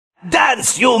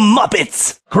Dance, you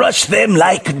Muppets! Crush them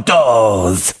like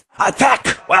dolls! Attack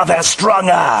while they're strung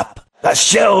up! The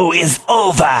show is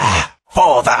over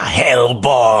for the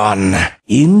Hellborn!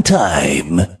 In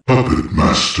time. Puppet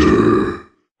Master.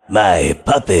 My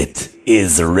puppet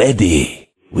is ready.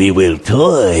 We will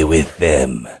toy with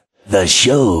them. The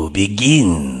show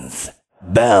begins.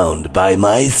 Bound by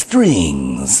my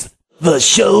strings. The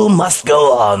show must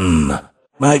go on.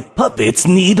 My puppets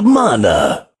need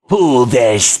mana. Pull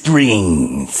their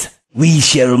strings. We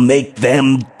shall make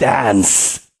them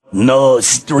dance. No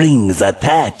strings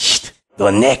attached.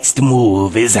 The next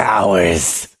move is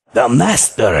ours. The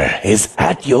master is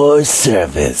at your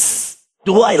service.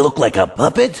 Do I look like a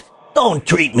puppet? Don't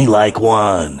treat me like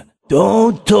one.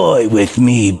 Don't toy with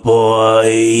me,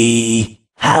 boy.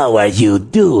 How are you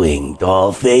doing,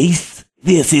 Dollface?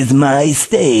 This is my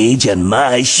stage and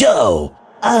my show.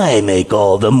 I make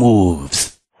all the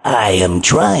moves. I am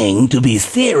trying to be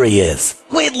serious.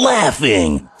 Quit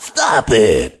laughing. Stop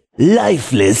it.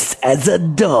 Lifeless as a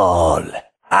doll.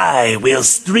 I will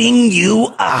string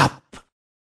you up.